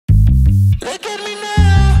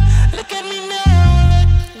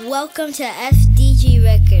Welcome to FDG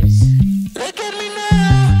Records. Look at me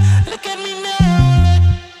now, look at me now.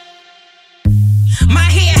 My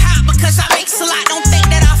head hot because I make a lot, don't think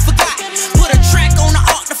that I forgot. Put a track on the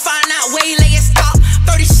art to find out where he lay his stop.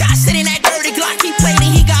 30 shots sitting that dirty Glock, he played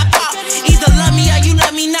and he got popped. Either love me or you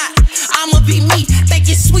love me not, I'ma be me. Think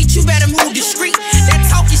it's sweet, you better move discreet. That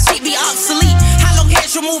talking shit be obsolete. How long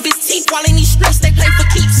has remove his teeth while in these streets they play for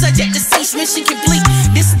keeps? Subject to cease, mission complete.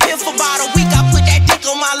 Disappear for about a week, I put that dick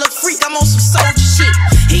on my little freak. I'm on some soldier shit.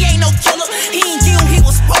 He ain't no killer, he ain't get who he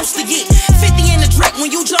was supposed to get. 50 in the Drake, when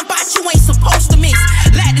you jump out, you ain't supposed to miss.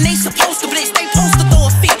 Latin ain't supposed to blitz, they supposed to throw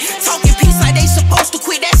a fit. Talking peace like they supposed to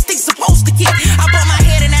quit, that stick supposed to kick. I bought my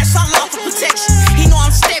head and that's all off for protection. He know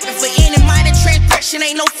I'm stepping for any minor transgression,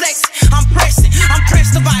 ain't no flex. I'm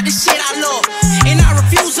pressed about the shit I love. And I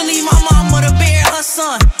refuse to leave my mama to bury her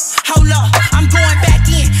son. Hold up, I'm going back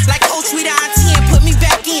in, like Coach with I-10, put me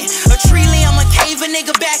back in. A tree limb, a cave, a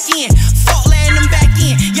nigga back in. Fuck letting them back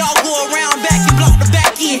in. Y'all go around back and block the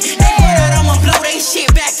back end. They run out, I'ma blow they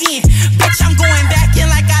shit back in. Bitch, I'm going back in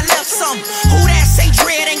like I left something. Who that say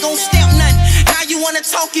dread ain't gon' step nothing? Now you wanna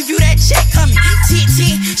talk if you that check coming. T-T,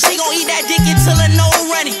 she gon' eat that dick until her nose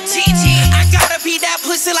running. T-T, I gotta beat that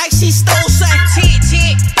pussy like she stole something.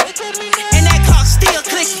 T-T, and that cock still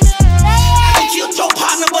clicking. I killed your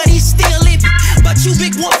partner, but he's still living. But you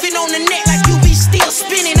big wolfing on the neck like you be still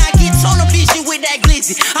spinning. I get tunnel vision with that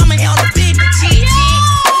glizzy. I'ma handle business. T-T,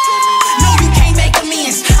 no, you can't make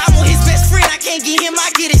amends. I'm on his best friend, I can't get him,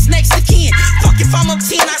 I get his next of kin. Fuck if I'm up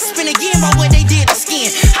 10, I spin again by what they did to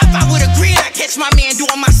skin. Hop out with a grin, I catch my man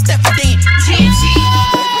doing my step again. T-T,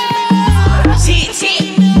 T-T,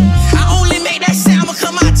 I only make that sound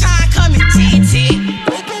because my time coming. T-T,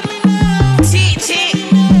 T-T,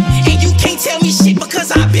 and you can't tell me shit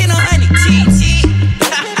because I've been 100. T-T,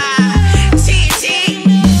 T-T,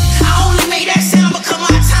 I only make that sound because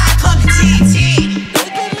my time coming. T-T,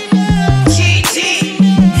 T-T,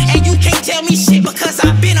 and you can't tell me shit because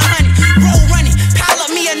I've been 100. Roll running, pile up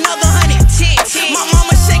me another 100. T-T, my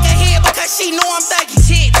mama shake her head because she know I'm thugging.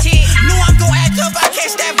 T-T, know I'm gon' act up, I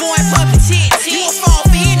catch that boy in public. T-T, you won't fall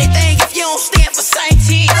for anything if you don't stand for something.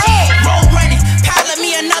 T-T, roll running, pile up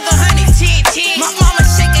me another 100. T-T, my mama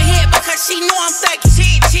shake her head because she know I'm thugging.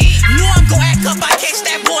 T-T, know I'm gon' act up, I catch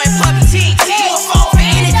that boy in public. T-T, you won't fall for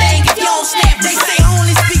anything if you don't stand for something. They say I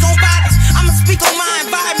only speak on violence, I'ma speak on my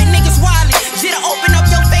environment. Niggas wildin', jitter open up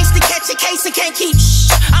your face to catch a case and can't keep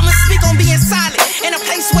shh. I'ma speak on being silent in a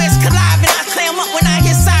place where it's colliding. I clam up when I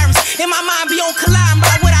hear sirens. In my mind be on colliding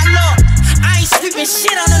by what I love. I ain't sweeping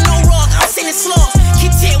shit under no